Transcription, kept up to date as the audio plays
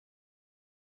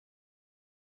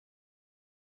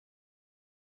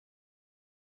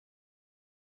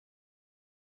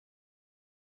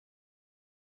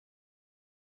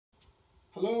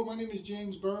Hello, my name is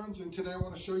James Burns, and today I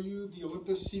want to show you the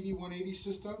Olympus CV-180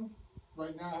 system.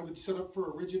 Right now I have it set up for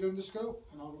a rigid endoscope,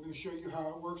 and I'm going to show you how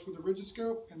it works with a rigid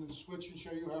scope, and then switch and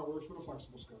show you how it works with a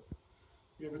flexible scope.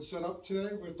 We have it set up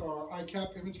today with our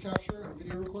iCap image capture and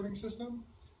video recording system.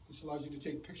 This allows you to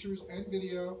take pictures and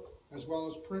video, as well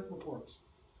as print reports.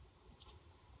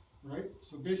 Right?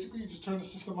 So basically you just turn the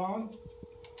system on.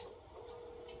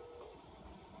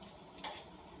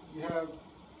 You have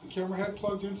the camera head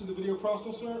plugged into the video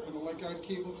processor and the light guide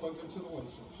cable plugged into the light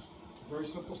source. Very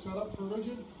simple setup for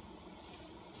rigid.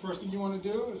 The first thing you want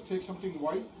to do is take something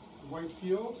white, a white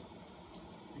field,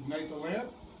 ignite the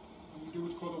lamp, and you do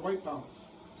what's called a white balance.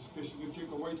 Just basically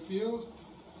take a white field,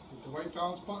 hit the white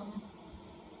balance button,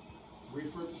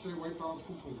 wait for it to say white balance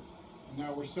complete. And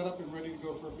now we're set up and ready to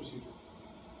go for a procedure.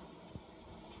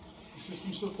 The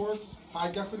system supports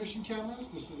high definition cameras.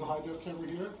 This is a high def camera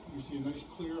here. You see a nice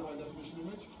clear high definition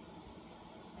image.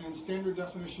 And standard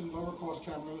definition lower cost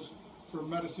cameras for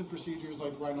medicine procedures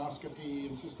like rhinoscopy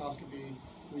and cystoscopy,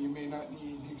 where you may not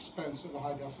need the expense of a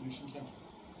high definition camera.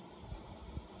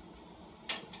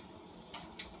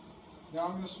 Now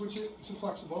I'm going to switch it to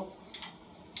flexible.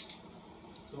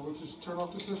 So we'll just turn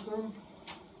off the system,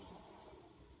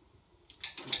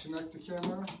 disconnect the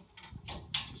camera,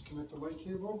 disconnect the light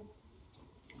cable.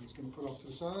 I'm just going to put off to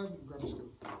the side and grab the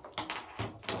scope.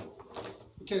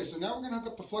 Okay, so now we're going to hook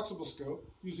up the flexible scope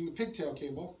using the pigtail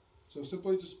cable. So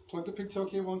simply just plug the pigtail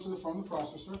cable into the front of the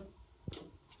processor.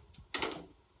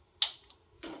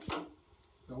 Got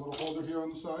a little holder here on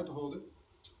the side to hold it.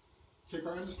 Take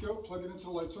our endoscope, plug it into the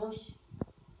light source.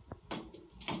 Just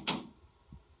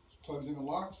plugs in the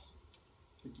locks.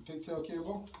 Take the pigtail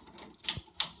cable,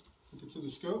 hook it to the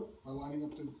scope by lining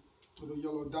up the little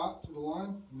yellow dot to the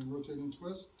line, and then rotate and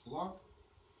twist to lock.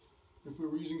 If we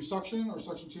were using suction, our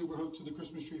suction tube would hook to the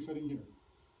Christmas tree fitting here.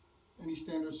 Any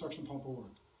standard suction pump will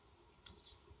work.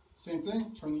 Same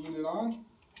thing, turn the unit on.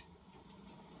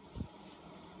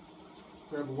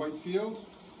 Grab a white field.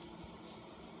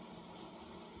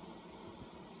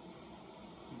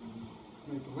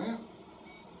 Ignite the lamp.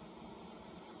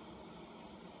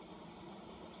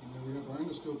 And there we have our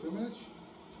endoscope image.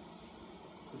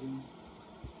 Put in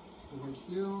the white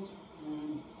field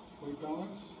and white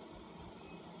balance.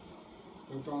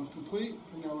 White balance complete,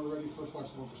 and now we're ready for a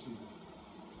flexible procedure.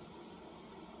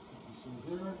 You can see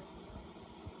here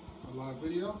our live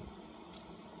video.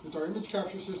 With our image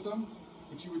capture system,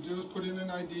 what you would do is put in an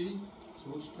ID. So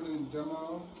we'll just put in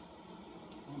demo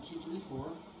 1, 2, 3,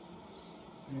 4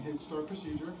 and hit start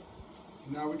procedure.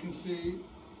 And now we can see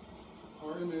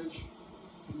our image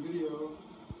and video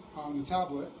on the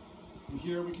tablet. And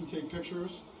here we can take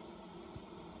pictures.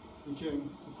 We can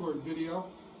record video.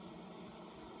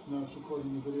 Now it's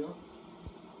recording the video.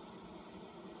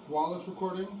 While it's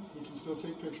recording, we can still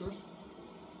take pictures.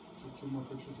 Take 2 more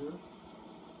pictures here.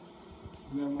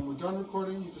 And then when we're done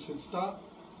recording, you just hit stop,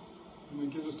 and it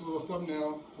gives us a little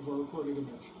thumbnail of our recorded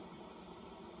image.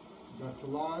 Back to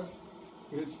live.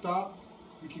 If we hit stop,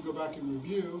 we can go back and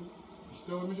review the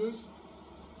still images,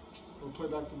 or play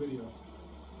back the video.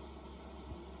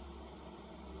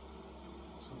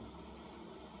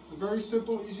 It's a very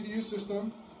simple, easy to use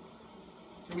system.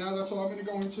 For now, that's all I'm going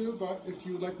to go into, but if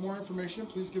you would like more information,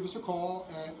 please give us a call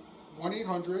at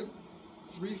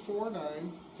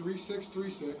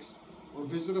 1-800-349-3636 or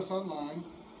visit us online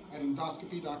at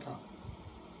endoscopy.com.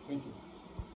 Thank you.